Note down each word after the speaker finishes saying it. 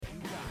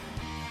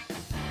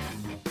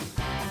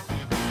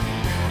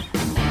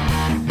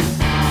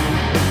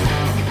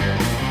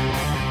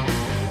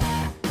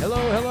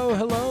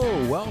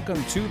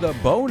welcome to the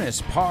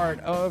bonus part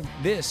of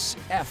this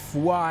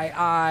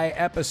FYI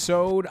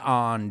episode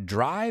on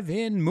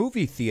drive-in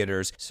movie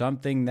theaters,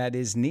 something that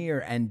is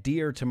near and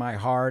dear to my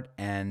heart.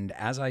 And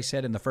as I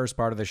said in the first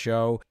part of the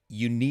show,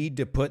 you need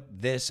to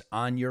put this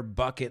on your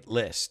bucket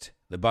list.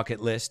 The bucket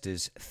list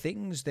is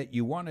things that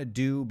you want to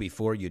do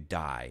before you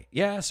die.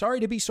 Yeah, sorry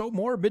to be so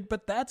morbid,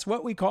 but that's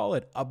what we call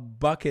it, a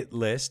bucket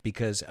list,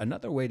 because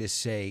another way to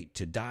say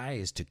to die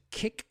is to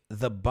kick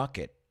the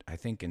bucket. I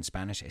think in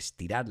Spanish,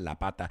 estirar la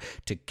pata,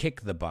 to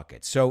kick the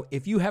bucket. So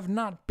if you have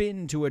not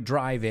been to a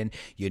drive-in,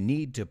 you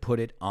need to put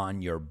it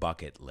on your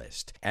bucket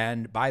list.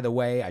 And by the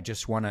way, I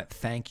just want to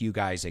thank you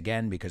guys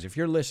again, because if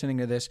you're listening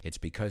to this, it's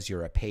because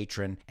you're a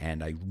patron,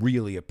 and I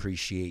really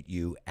appreciate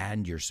you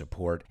and your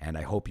support, and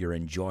I hope you're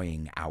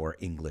enjoying our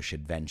English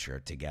adventure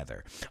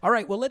together. All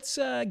right, well, let's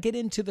get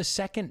into the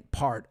second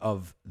part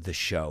of the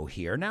show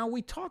here. Now,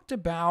 we talked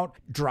about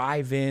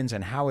drive-ins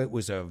and how it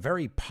was a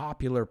very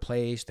popular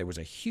place. There was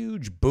a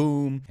huge boom,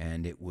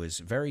 and it was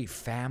very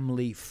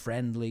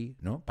family-friendly,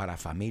 no? Para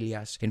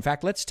familias. In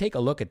fact, let's take a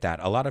look at that.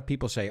 A lot of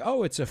people say,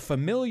 oh, it's a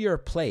familiar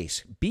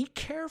place. Be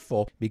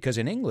careful, because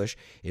in English,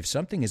 if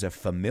something is a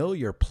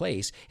familiar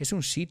place, es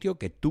un sitio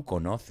que tú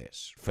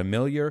conoces.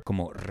 Familiar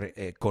como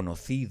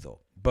conocido.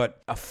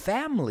 But a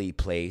family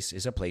place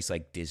is a place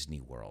like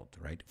Disney World,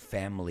 right?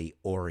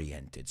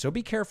 Family-oriented. So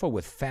be careful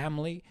with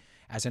family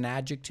as an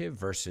adjective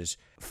versus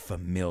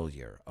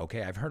familiar,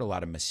 okay? I've heard a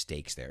lot of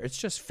mistakes there. It's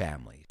just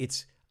family.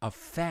 It's a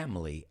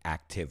family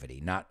activity,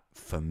 not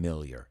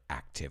familiar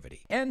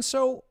activity. And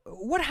so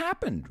what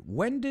happened?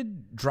 When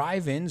did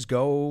drive-ins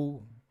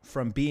go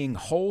from being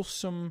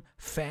wholesome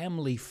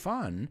family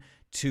fun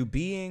to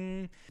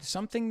being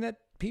something that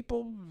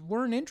people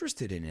weren't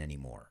interested in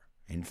anymore?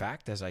 In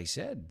fact, as I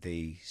said,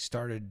 they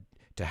started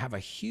to have a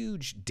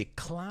huge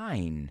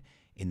decline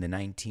in the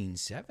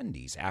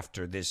 1970s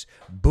after this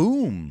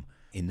boom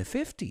in the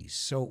 50s.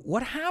 So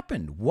what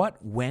happened?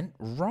 What went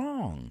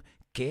wrong?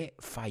 ¿Qué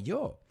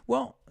falló?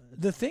 Well,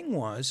 the thing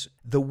was,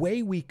 the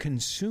way we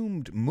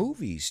consumed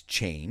movies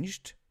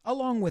changed,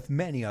 along with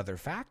many other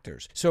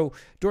factors. So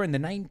during the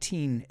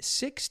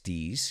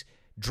 1960s,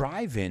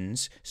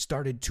 drive-ins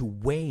started to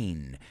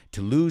wane.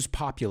 To lose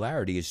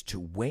popularity is to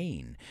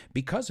wane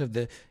because of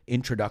the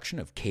introduction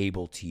of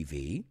cable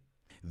TV,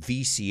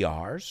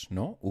 VCRs,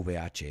 no,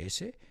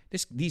 VHS.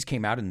 These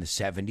came out in the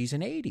 70s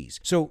and 80s.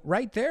 So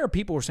right there,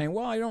 people were saying,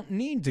 well, I don't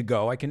need to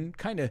go. I can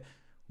kind of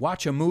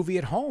watch a movie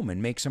at home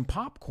and make some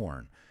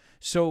popcorn.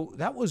 So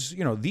that was,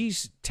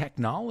 these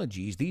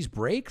technologies, these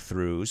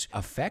breakthroughs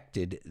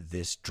affected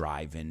this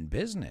drive-in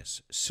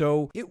business.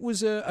 So it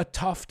was a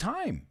tough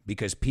time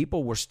because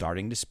people were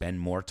starting to spend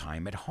more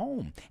time at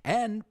home.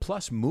 And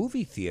plus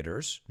movie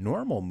theaters,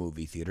 normal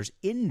movie theaters,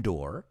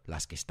 indoor,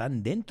 las que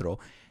están dentro,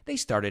 they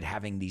started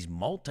having these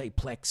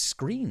multiplex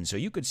screens. So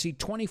you could see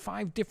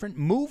 25 different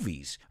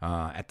movies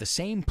at the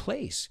same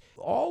place.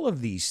 All of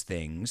these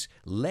things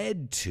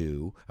led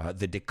to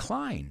the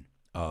decline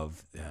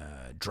of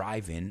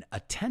drive-in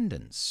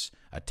attendance.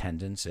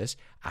 Attendance is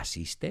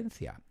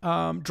asistencia.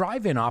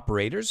 Drive-in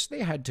operators, they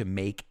had to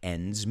make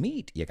ends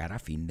meet. Llegar a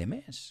fin de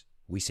mes.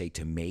 We say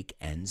to make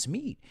ends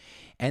meet.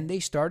 And they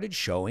started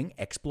showing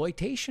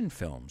exploitation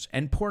films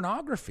and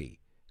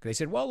pornography. They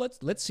said, well,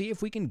 let's see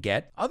if we can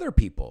get other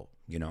people.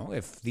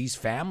 If these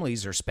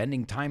families are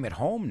spending time at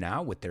home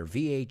now with their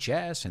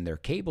VHS and their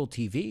cable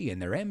TV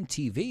and their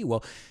MTV,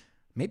 well,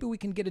 maybe we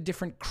can get a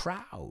different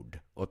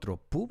crowd, otro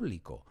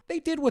público. They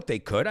did what they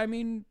could,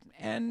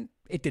 and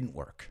it didn't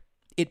work.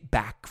 It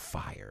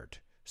backfired.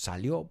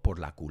 Salió por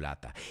la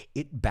culata.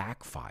 It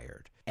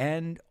backfired.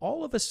 And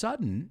all of a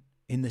sudden,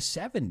 in the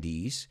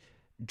 70s,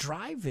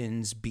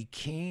 drive-ins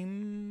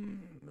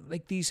became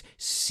like these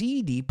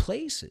seedy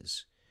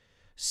places.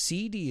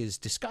 Seedy is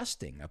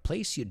disgusting, a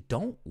place you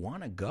don't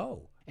want to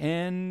go.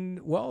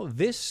 And, well,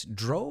 this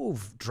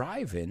drove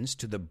drive-ins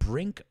to the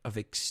brink of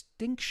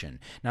extinction.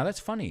 Now, that's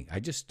funny. I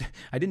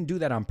didn't do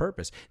that on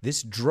purpose.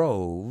 This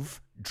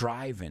drove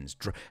drive-ins.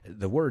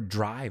 The word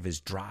drive is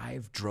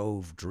drive,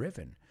 drove,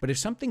 driven. But if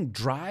something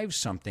drives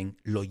something,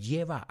 lo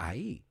lleva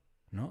ahí.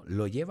 No?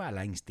 Lo lleva a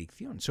la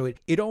extinción. So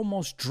it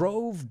almost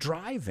drove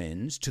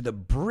drive-ins to the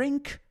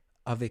brink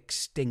of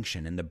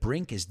extinction. And the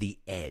brink is the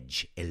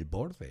edge, el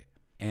borde.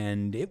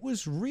 And it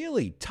was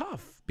really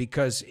tough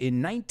because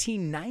in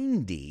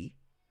 1990,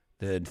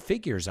 the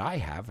figures I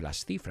have,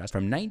 las cifras,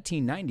 from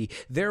 1990,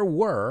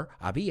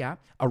 había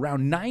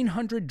around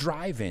 900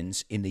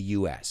 drive-ins in the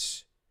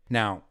U.S.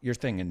 Now, you're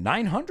thinking,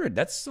 900?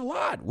 That's a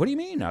lot. What do you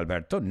mean,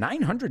 Alberto?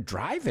 900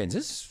 drive-ins?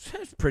 It's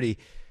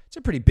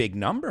a pretty big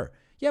number.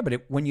 Yeah,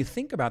 but when you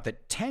think about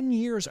that, 10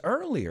 years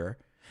earlier,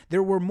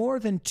 there were more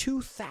than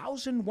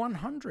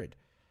 2,100.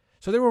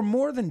 So there were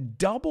more than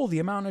double the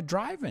amount of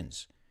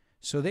drive-ins.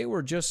 So they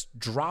were just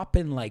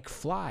dropping like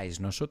flies.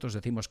 Nosotros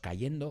decimos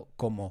cayendo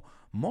como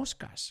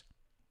moscas.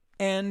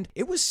 And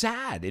it was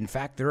sad. In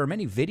fact, there are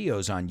many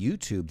videos on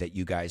YouTube that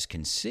you guys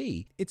can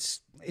see.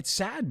 It's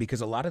sad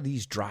because a lot of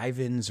these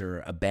drive-ins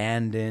are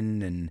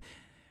abandoned. And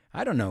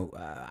I don't know,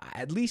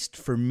 at least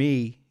for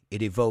me,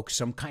 it evokes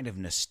some kind of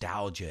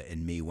nostalgia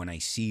in me when I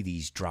see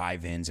these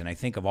drive-ins, and I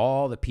think of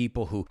all the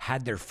people who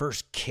had their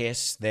first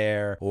kiss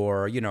there,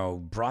 or,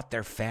 brought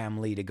their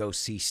family to go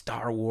see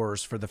Star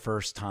Wars for the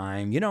first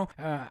time.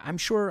 I'm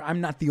sure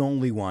I'm not the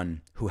only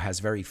one who has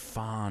very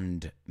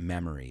fond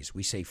memories.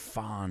 We say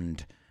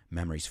fond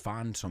memories.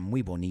 Fond son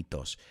muy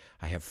bonitos.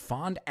 I have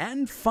fond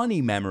and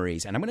funny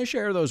memories, and I'm going to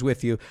share those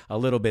with you a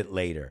little bit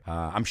later.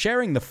 I'm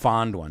sharing the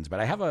fond ones, but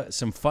I have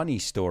some funny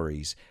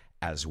stories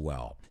as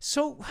well.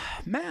 So,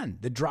 man,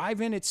 the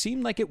drive-in, it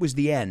seemed like it was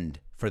the end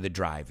for the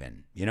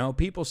drive-in.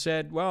 People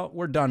said, well,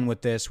 we're done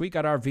with this. We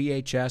got our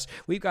VHS.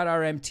 We've got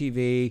our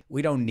MTV.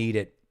 We don't need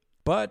it.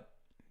 But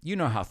you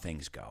know how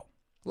things go.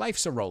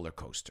 Life's a roller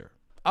coaster.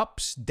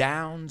 Ups,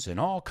 downs, and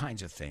all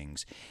kinds of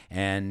things.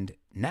 And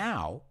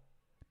now,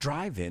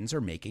 drive-ins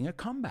are making a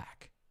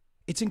comeback.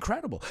 It's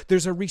incredible.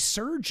 There's a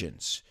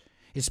resurgence,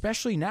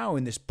 especially now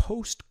in this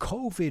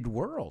post-COVID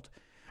world.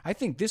 I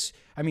think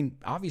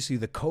obviously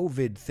the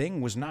COVID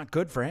thing was not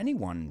good for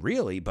anyone,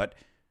 really, but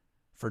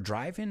for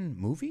drive-in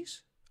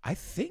movies, I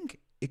think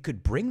it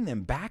could bring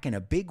them back in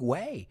a big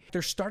way.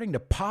 They're starting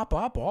to pop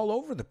up all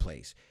over the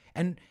place.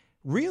 And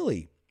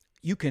really,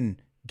 you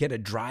can get a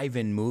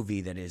drive-in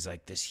movie that is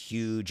like this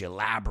huge,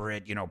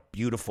 elaborate,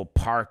 beautiful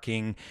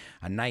parking,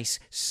 a nice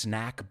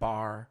snack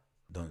bar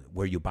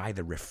where you buy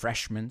the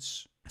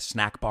refreshments. A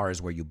snack bar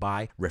is where you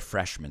buy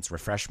refreshments.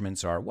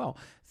 Refreshments are,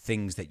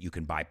 things that you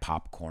can buy,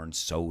 popcorn,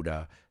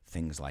 soda,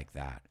 things like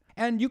that.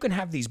 And you can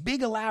have these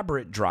big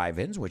elaborate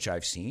drive-ins, which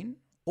I've seen,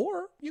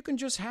 or you can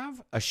just have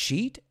a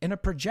sheet and a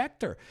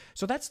projector.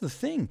 So that's the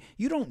thing.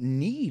 You don't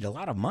need a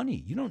lot of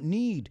money. You don't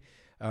need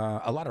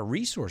a lot of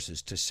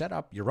resources to set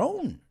up your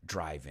own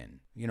drive-in.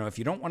 If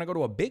you don't want to go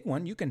to a big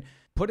one, you can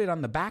put it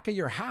on the back of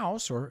your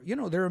house, or,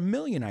 there are a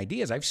million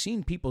ideas. I've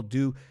seen people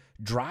do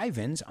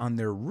drive-ins on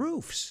their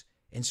roofs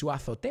in su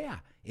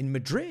azotea in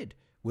Madrid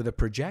with a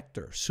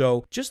projector.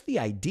 So just the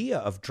idea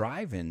of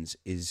drive-ins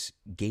is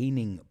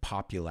gaining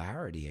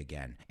popularity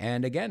again.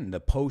 And again, the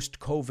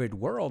post-COVID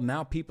world,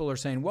 now people are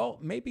saying, well,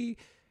 maybe,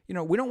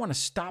 we don't want to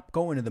stop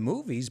going to the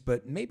movies,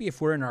 but maybe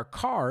if we're in our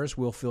cars,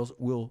 we'll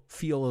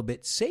feel a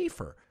bit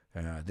safer.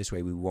 This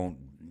way we won't,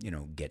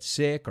 get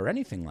sick or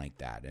anything like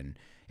that. And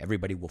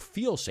everybody will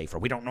feel safer.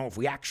 We don't know if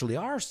we actually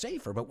are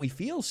safer, but we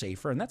feel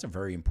safer, and that's a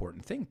very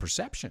important thing,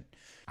 perception.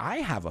 I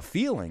have a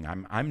feeling,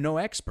 I'm no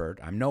expert,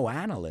 I'm no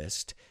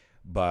analyst,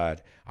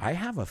 but I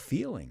have a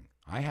feeling,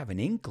 I have an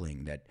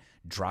inkling that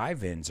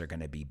drive-ins are going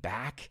to be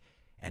back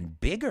and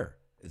bigger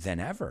than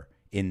ever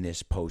in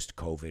this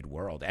post-COVID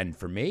world. And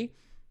for me,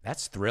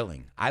 that's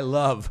thrilling. I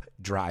love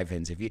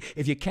drive-ins.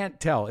 If you can't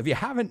tell, if you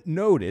haven't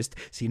noticed,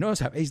 si no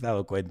os habéis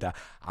dado cuenta,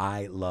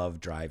 I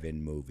love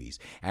drive-in movies.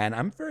 And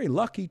I'm very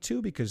lucky,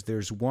 too, because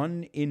there's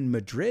one in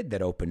Madrid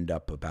that opened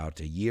up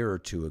about a year or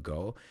two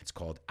ago. It's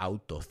called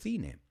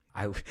Autocine.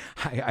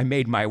 I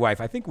made my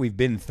wife, I think we've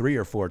been 3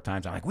 or 4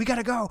 times. I'm like, we got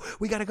to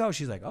go.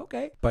 She's like,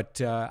 okay.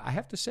 But I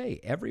have to say,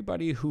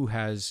 everybody who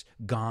has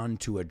gone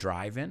to a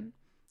drive-in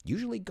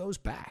usually goes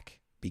back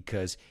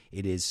because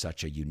it is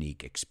such a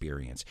unique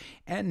experience.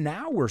 And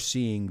now we're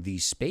seeing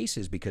these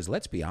spaces because,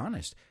 let's be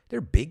honest,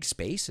 they're big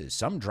spaces.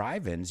 Some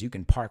drive-ins, you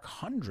can park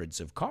hundreds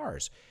of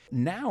cars.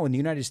 Now in the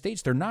United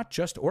States, they're not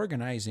just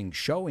organizing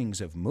showings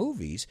of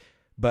movies,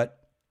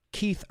 but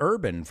Keith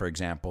Urban, for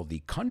example, the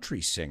country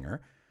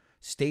singer,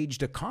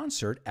 staged a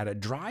concert at a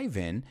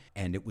drive-in,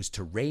 and it was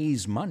to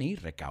raise money,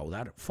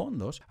 recaudar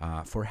fondos,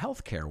 for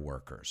healthcare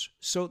workers.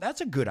 So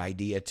that's a good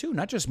idea too.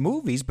 Not just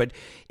movies, but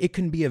it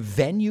can be a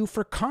venue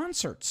for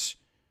concerts.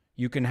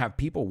 You can have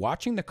people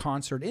watching the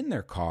concert in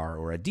their car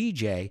or a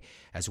DJ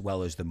as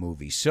well as the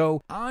movie.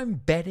 So I'm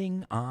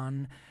betting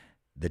on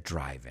the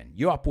drive-in.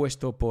 Yo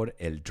apuesto por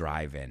el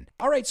drive-in.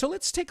 All right, so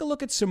let's take a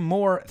look at some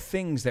more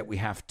things that we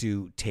have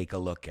to take a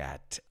look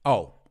at.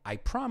 I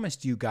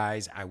promised you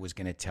guys I was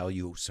going to tell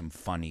you some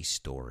funny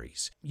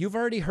stories. You've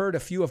already heard a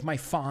few of my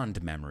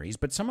fond memories,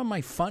 but some of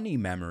my funny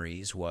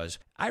memories was,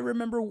 I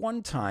remember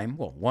one time,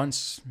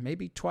 once,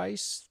 maybe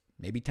twice,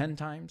 maybe 10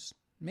 times,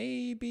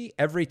 maybe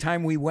every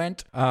time we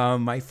went,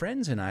 my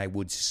friends and I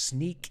would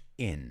sneak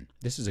in.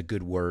 This is a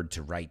good word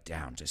to write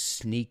down, to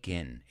sneak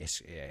in,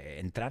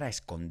 entrar a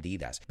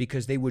escondidas,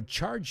 because they would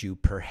charge you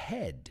per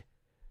head.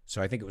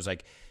 So I think it was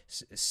like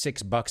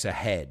 $6 a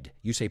head.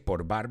 You say por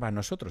barba,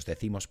 nosotros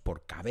decimos por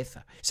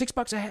cabeza.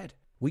 $6 a head.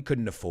 We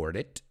couldn't afford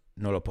it.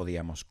 No lo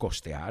podíamos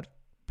costear.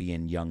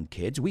 Being young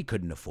kids, we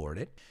couldn't afford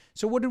it.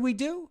 So what did we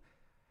do?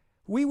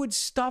 We would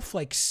stuff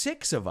like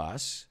 6 of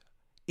us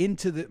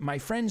into my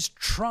friend's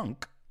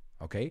trunk.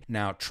 Okay?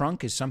 Now,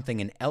 trunk is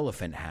something an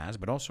elephant has,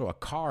 but also a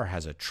car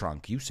has a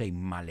trunk. You say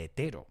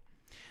maletero.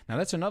 Now,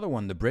 that's another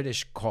one the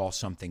British call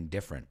something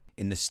different.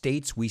 In the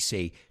States, we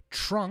say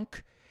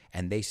trunk,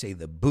 and they say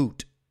the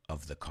boot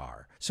of the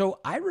car. So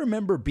I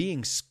remember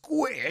being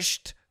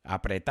squished,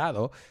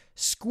 apretado,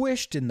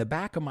 squished in the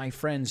back of my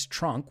friend's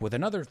trunk with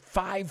another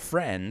 5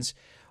 friends,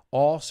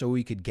 all so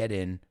we could get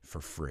in for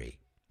free.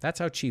 That's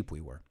how cheap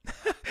we were.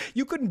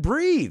 You couldn't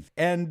breathe.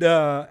 And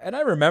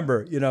I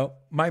remember,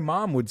 my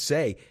mom would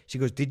say, she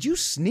goes, "Did you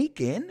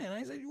sneak in?" And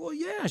I said, "Well,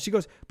 yeah." She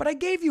goes, "But I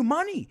gave you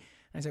money."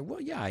 I said,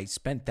 "Well, yeah, I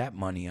spent that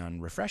money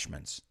on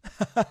refreshments."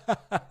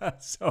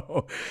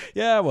 So,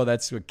 yeah, well,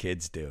 that's what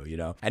kids do,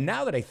 And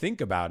now that I think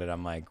about it,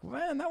 I'm like,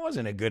 man, that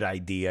wasn't a good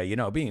idea,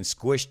 being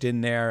squished in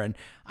there. And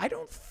I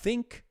don't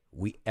think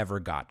we ever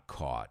got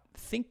caught.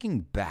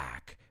 Thinking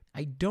back,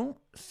 I don't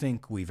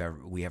think we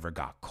ever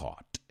got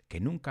caught. Que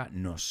nunca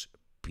nos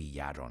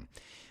pillaron.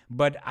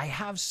 But I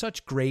have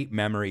such great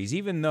memories,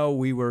 even though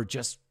we were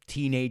just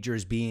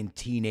teenagers being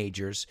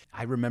teenagers.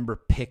 I remember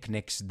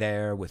picnics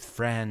there with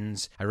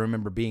friends. I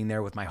remember being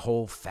there with my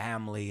whole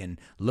family and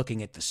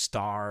looking at the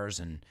stars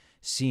and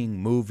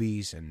seeing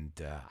movies. And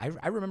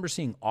I remember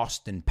seeing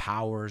Austin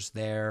Powers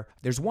there.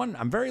 There's one,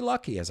 I'm very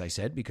lucky, as I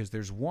said, because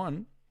there's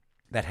one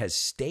that has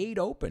stayed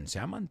open. Se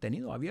ha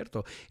mantenido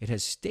abierto. It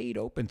has stayed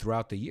open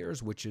throughout the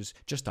years, which is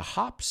just a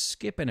hop,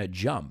 skip, and a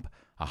jump.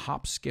 A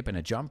hop, skip, and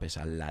a jump is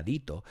al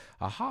ladito.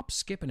 A hop,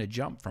 skip, and a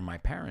jump from my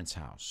parents'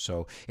 house.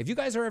 So if you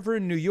guys are ever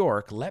in New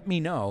York, let me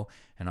know,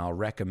 and I'll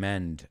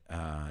recommend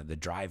the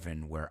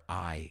drive-in where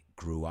I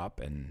grew up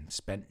and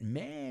spent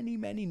many,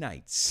 many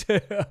nights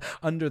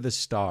under the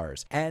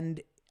stars.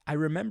 And I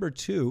remember,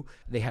 too,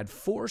 they had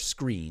 4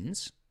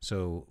 screens,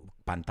 so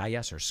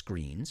pantallas are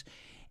screens,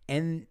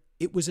 and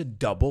it was a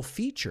double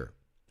feature.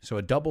 So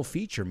a double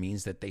feature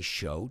means that they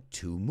show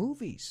 2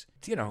 movies,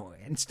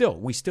 and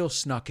we still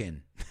snuck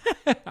in.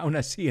 Aún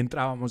así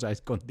entrábamos a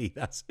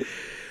escondidas.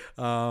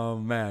 Oh,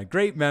 man.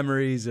 Great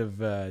memories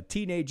of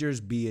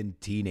teenagers being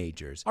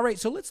teenagers. All right,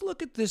 so let's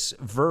look at this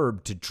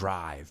verb to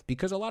drive,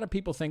 because a lot of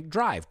people think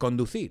drive,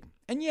 conducir.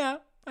 And yeah,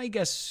 I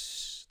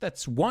guess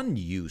that's one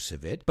use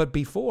of it. But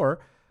before,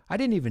 I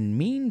didn't even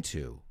mean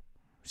to.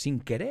 Sin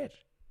querer.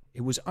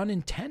 It was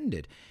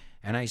unintended.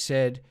 And I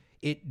said,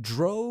 it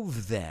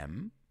drove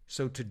them.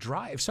 So to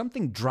drive, if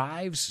something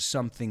drives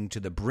something to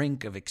the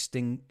brink of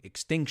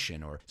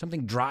extinction, or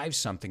something drives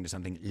something to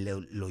something,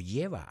 lo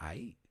lleva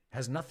ahí.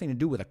 Has nothing to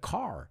do with a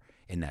car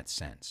in that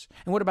sense.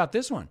 And what about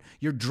this one?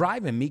 You're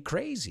driving me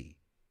crazy.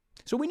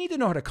 So we need to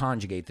know how to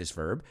conjugate this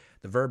verb.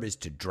 The verb is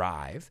to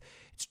drive.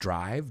 It's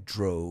drive,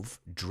 drove,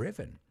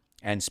 driven.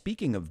 And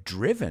speaking of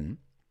driven,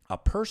 a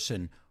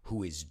person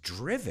who is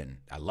driven,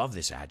 I love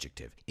this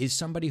adjective, is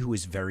somebody who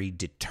is very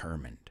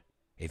determined.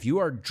 If you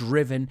are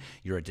driven,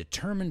 you're a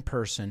determined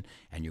person,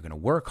 and you're going to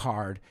work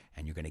hard,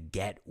 and you're going to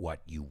get what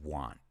you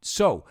want.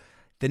 So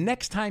the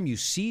next time you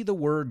see the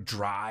word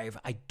drive,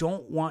 I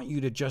don't want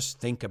you to just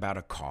think about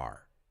a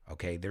car,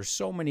 okay? There's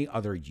so many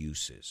other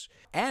uses.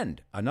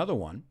 And another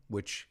one,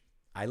 which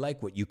I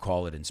like what you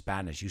call it in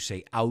Spanish, you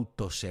say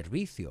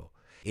autoservicio.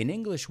 In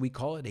English, we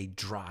call it a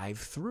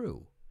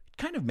drive-through. It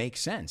kind of makes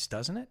sense,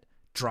 doesn't it?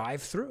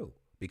 Drive-through,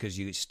 because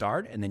you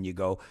start and then you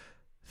go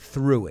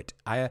through it.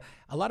 A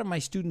lot of my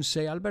students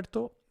say,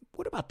 Alberto,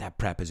 what about that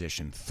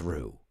preposition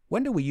through?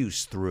 When do we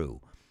use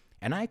through?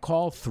 And I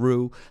call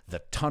through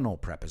the tunnel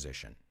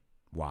preposition.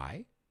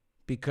 Why?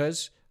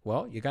 Because,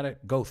 well, you got to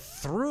go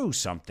through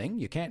something.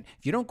 You can't,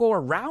 if you don't go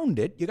around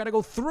it, you got to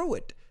go through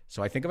it.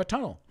 So I think of a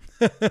tunnel.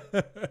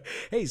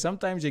 Hey,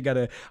 sometimes you got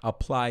to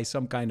apply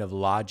some kind of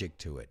logic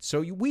to it.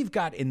 So we've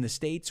got, in the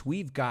States,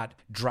 we've got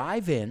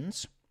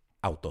drive-ins,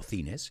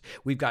 autocines.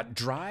 We've got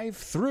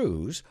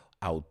drive-throughs,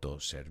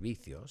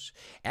 autoservicios,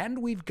 and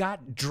we've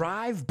got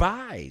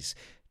drive-bys.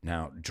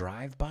 Now,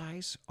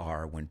 drive-bys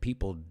are when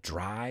people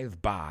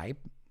drive by,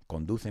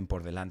 conducen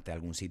por delante de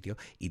algún sitio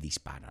y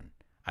disparan.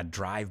 A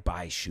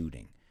drive-by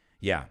shooting.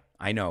 Yeah,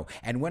 I know.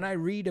 And when I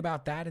read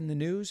about that in the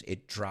news,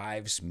 it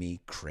drives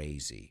me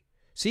crazy.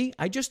 See,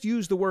 I just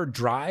used the word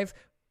drive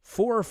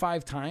 4 or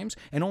 5 times,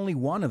 and only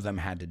one of them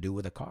had to do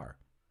with a car.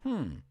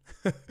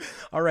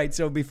 All right,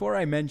 so before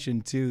I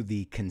mention, too,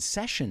 the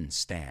concession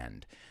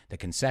stand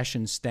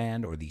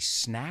or the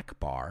snack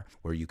bar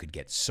where you could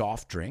get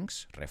soft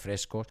drinks,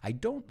 refrescos. I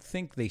don't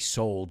think they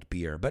sold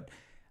beer, but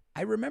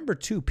I remember,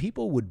 too,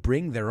 people would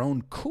bring their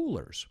own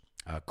coolers.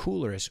 A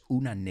cooler es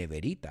una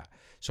neverita.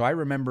 So I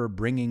remember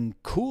bringing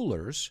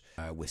coolers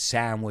with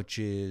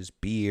sandwiches,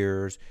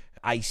 beers,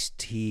 iced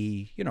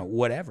tea,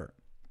 whatever.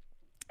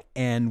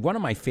 And one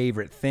of my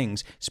favorite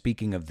things,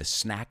 speaking of the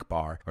snack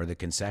bar or the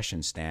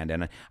concession stand,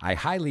 and I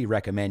highly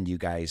recommend you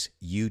guys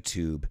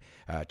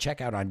check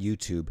out on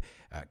YouTube,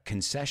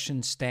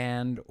 concession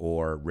stand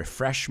or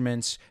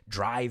refreshments,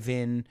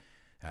 drive-in,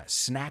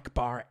 snack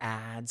bar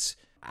ads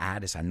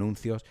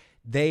anuncios.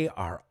 They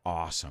are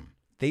awesome.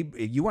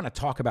 You want to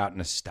talk about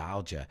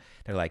nostalgia.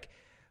 They're like,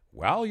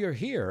 well, you're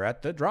here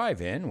at the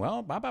drive-in.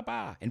 Well, ba ba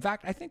ba. In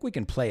fact, I think we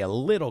can play a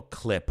little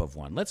clip of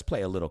one. Let's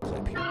play a little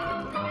clip here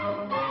quickly.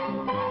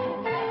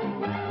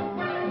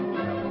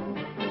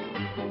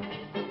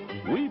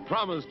 We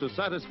promise to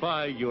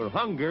satisfy your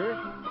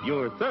hunger,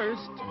 your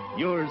thirst,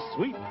 your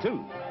sweet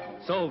tooth.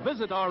 So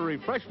visit our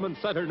refreshment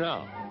center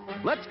now.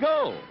 Let's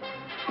go.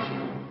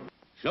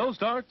 Show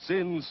starts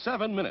in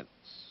 7 minutes.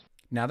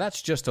 Now,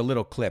 that's just a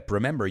little clip.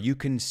 Remember, you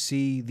can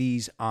see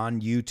these on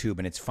YouTube,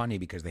 and it's funny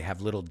because they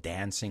have little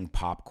dancing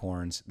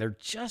popcorns.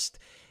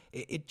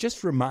 It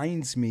just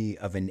reminds me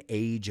of an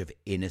age of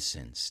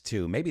innocence,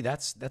 too. Maybe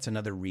that's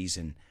another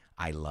reason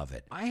I love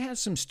it. I had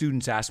some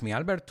students ask me,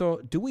 Alberto,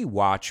 do we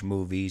watch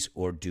movies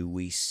or do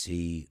we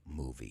see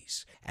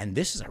movies? And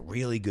this is a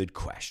really good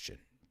question,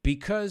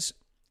 because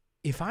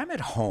if I'm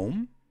at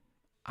home,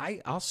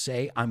 I'll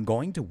say I'm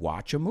going to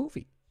watch a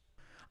movie.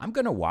 I'm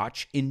going to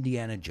watch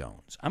Indiana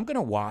Jones. I'm going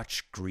to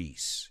watch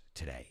Grease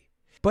today.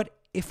 But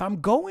if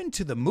I'm going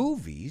to the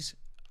movies,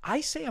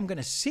 I say I'm going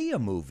to see a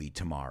movie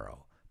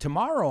tomorrow.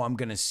 Tomorrow I'm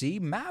going to see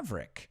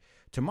Maverick.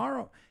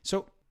 Tomorrow.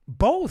 So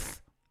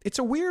both. It's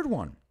a weird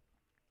one.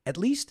 At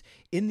least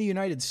in the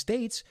United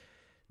States,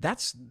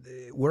 that's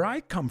where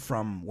I come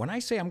from. When I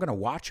say I'm going to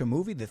watch a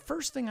movie, the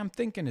first thing I'm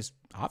thinking is,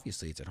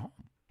 obviously, it's at home.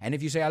 And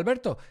if you say,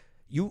 Alberto,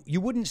 you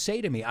wouldn't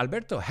say to me,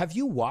 Alberto, have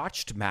you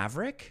watched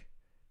Maverick?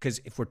 Because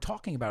if we're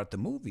talking about the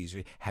movies,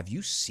 have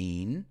you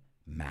seen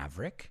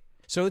Maverick?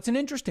 So it's an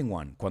interesting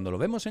one. Cuando lo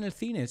vemos en el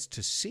cine, it's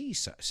to see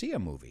a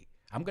movie.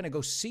 I'm going to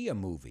go see a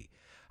movie.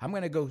 I'm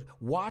going to go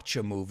watch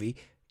a movie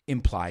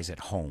implies at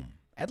home,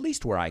 at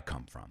least where I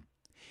come from.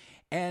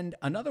 And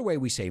another way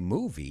we say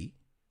movie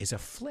is a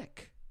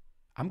flick.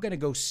 I'm going to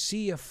go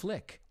see a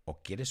flick. ¿O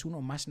quieres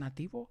uno más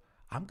nativo?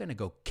 I'm going to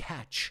go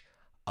catch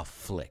a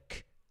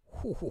flick.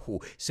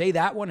 Say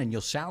that one and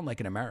you'll sound like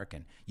an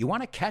American. You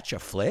want to catch a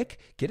flick?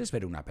 ¿Quieres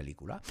ver una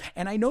película?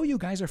 And I know you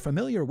guys are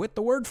familiar with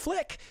the word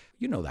flick.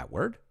 You know that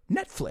word.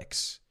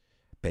 Netflix.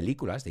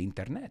 Películas de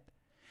internet.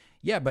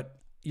 Yeah, but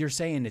you're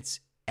saying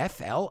it's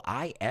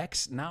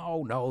F-L-I-X?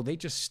 No, they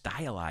just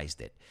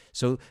stylized it.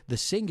 So the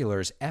singular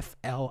is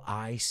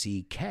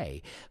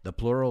F-L-I-C-K. The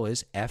plural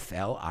is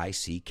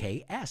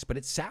F-L-I-C-K-S, but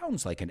it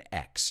sounds like an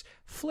X.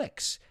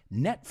 Flicks,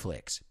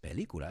 Netflix,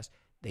 películas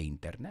de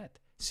internet.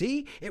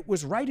 See, it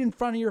was right in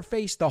front of your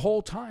face the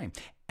whole time.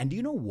 And do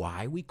you know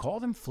why we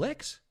call them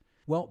flicks?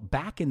 Well,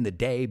 back in the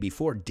day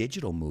before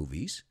digital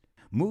movies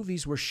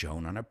were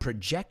shown on a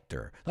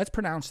projector. Let's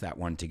pronounce that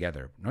one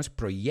together. No, it's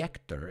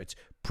proyector, it's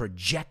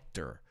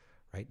projector.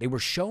 Right? They were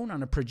shown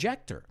on a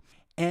projector.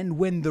 And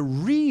when the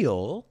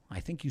reel, I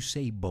think you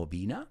say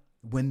bobina,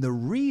 when the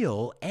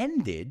reel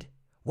ended,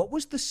 what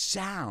was the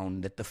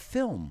sound that the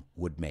film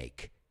would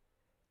make?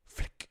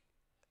 Flick,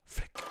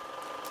 flick.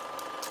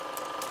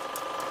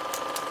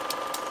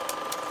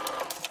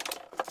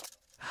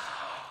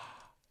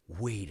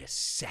 Wait a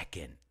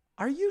second.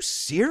 Are you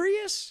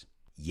serious?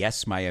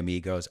 Yes, my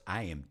amigos,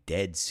 I am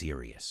dead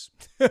serious.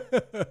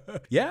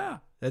 Yeah,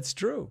 that's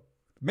true.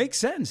 Makes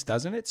sense,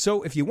 doesn't it?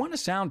 So if you want to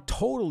sound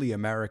totally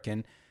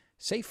American,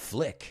 say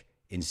flick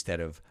instead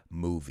of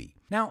movie.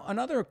 Now,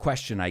 another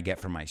question I get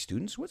from my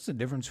students, what's the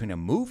difference between a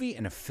movie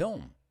and a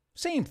film?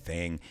 Same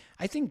thing.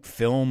 I think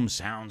film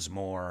sounds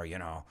more,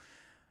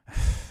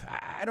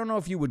 I don't know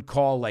if you would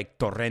call like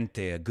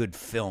Torrente a good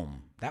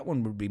film. That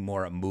one would be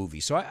more a movie.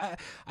 So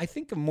I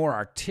think of more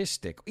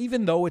artistic,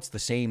 even though it's the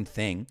same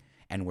thing.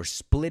 And we're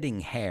splitting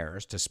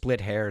hairs. To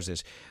split hairs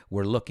is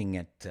we're looking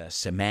at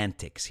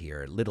semantics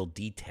here, little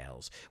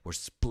details. We're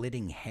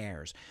splitting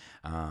hairs.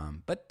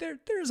 But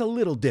there's a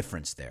little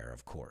difference there,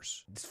 of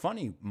course. It's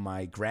funny,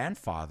 my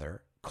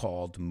grandfather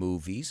called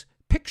movies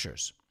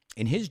pictures.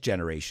 In his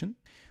generation,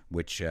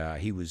 which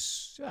he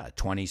was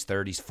 20s,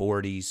 30s,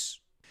 40s,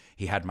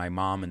 he had my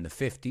mom in the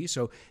 50s,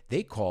 so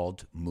they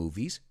called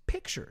movies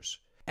pictures.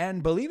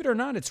 And believe it or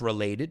not, it's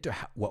related to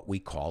what we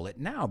call it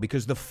now,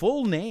 because the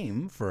full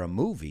name for a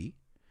movie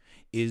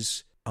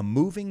is a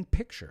moving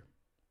picture,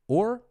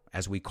 or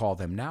as we call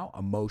them now,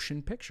 a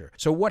motion picture.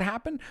 So what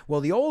happened?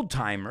 Well, the old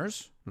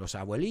timers, los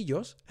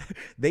abuelillos,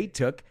 they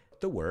took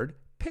the word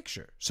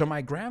picture. So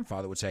my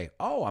grandfather would say,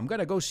 oh, I'm going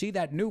to go see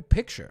that new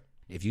picture.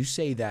 If you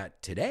say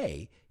that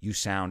today, you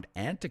sound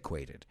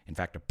antiquated. In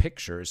fact, a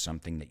picture is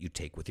something that you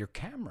take with your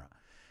camera.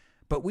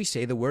 But we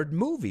say the word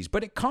movies,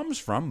 but it comes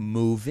from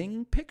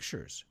moving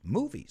pictures,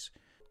 movies.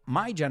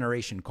 My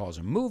generation calls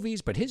them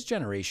movies, but his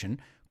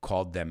generation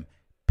called them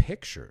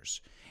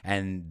pictures.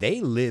 And they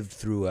lived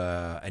through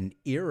an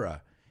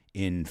era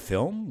in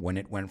film when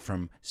it went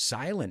from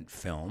silent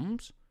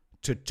films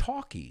to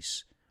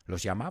talkies.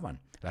 Los llamaban.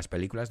 Las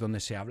películas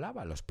donde se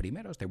hablaba, los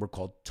primeros, they were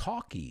called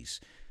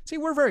talkies. See,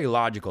 we're very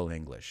logical in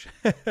English.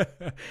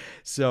 But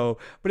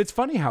it's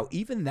funny how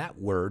even that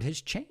word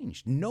has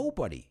changed.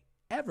 Nobody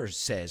ever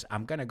says,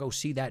 I'm going to go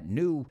see that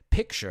new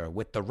picture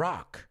with The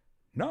Rock.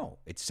 No,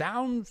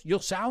 you'll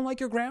sound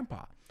like your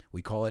grandpa.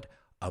 We call it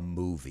a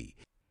movie.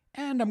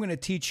 And I'm going to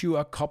teach you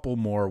a couple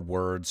more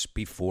words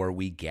before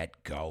we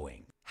get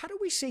going. How do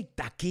we say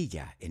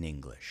taquilla in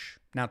English?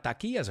 Now,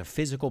 taquilla is a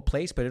physical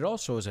place, but it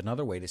also is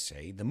another way to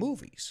say the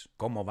movies.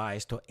 ¿Cómo va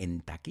esto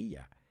en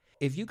taquilla?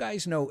 If you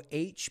guys know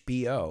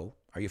HBO,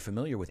 are you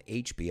familiar with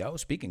HBO?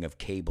 Speaking of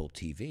cable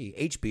TV,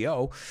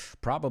 HBO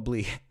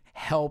probably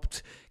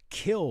helped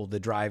kill the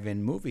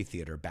drive-in movie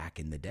theater back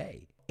in the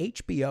day.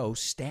 HBO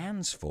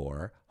stands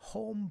for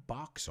Home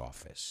Box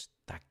Office.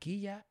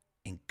 Taquilla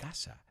en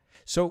casa.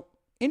 So,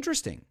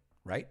 interesting,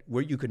 right?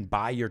 Where you can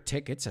buy your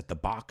tickets at the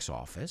box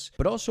office.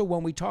 But also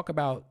when we talk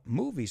about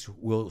movies,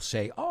 we'll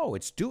say, oh,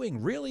 it's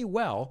doing really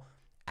well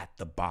at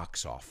the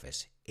box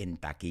office. en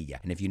taquilla.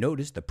 And if you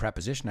notice, the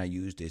preposition I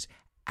used is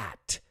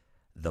at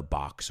the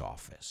box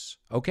office.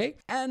 Okay?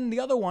 And the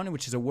other one,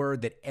 which is a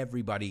word that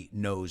everybody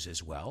knows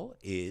as well,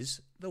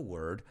 is the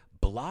word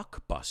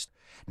blockbuster.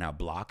 Now,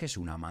 block es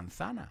una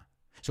manzana.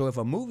 So if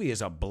a movie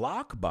is a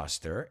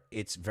blockbuster,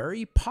 it's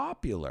very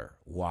popular.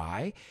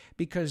 Why?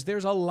 Because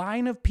there's a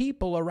line of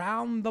people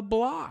around the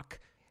block.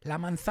 La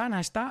manzana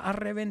está a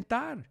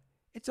reventar.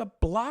 It's a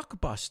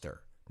blockbuster.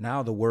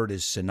 Now the word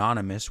is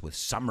synonymous with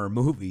summer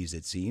movies,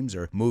 it seems,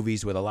 or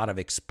movies with a lot of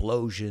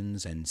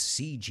explosions and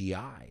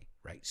CGI,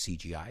 right?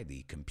 CGI,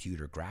 the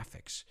computer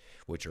graphics,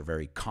 which are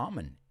very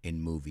common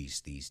in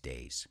movies these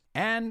days.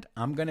 And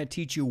I'm going to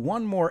teach you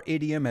one more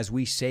idiom as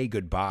we say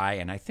goodbye,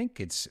 and I think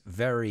it's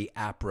very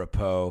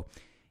apropos.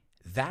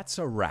 That's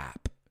a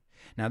wrap.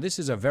 Now, this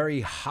is a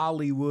very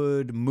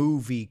Hollywood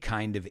movie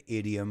kind of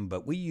idiom,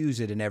 but we use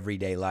it in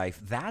everyday life.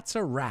 That's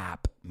a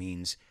wrap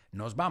means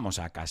nos vamos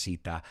a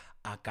casita,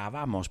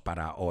 acabamos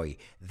para hoy.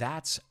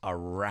 That's a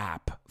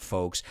wrap,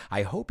 folks.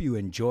 I hope you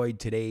enjoyed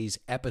today's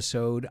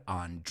episode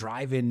on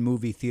drive-in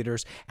movie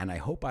theaters, and I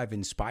hope I've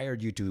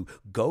inspired you to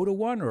go to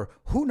one, or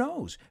who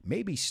knows,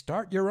 maybe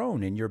start your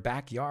own in your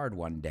backyard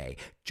one day.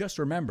 Just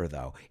remember,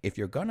 though, if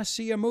you're going to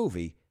see a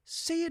movie,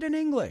 see it in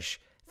English.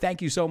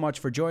 Thank you so much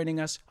for joining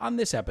us on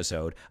this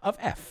episode of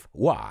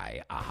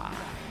FYI.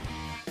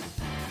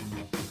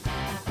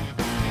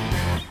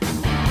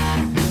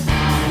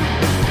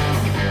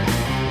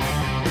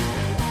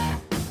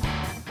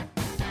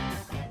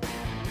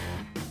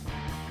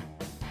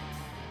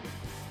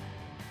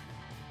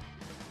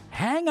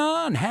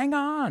 Hang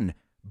on.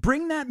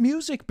 Bring that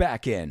music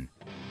back in.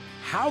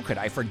 How could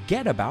I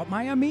forget about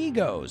my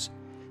amigos?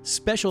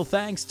 Special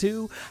thanks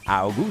to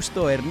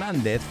Augusto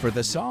Hernandez for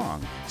the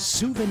song,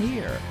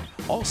 Souvenir.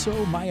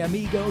 Also, my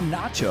amigo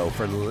Nacho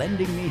for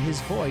lending me his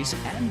voice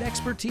and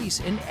expertise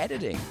in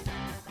editing.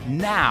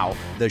 Now,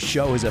 the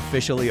show is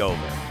officially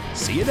over.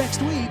 See you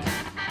next week.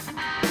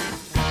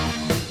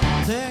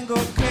 Tengo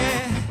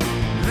que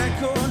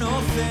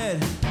reconocer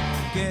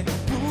que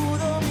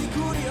pudo mi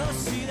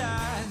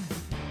curiosidad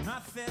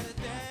hacer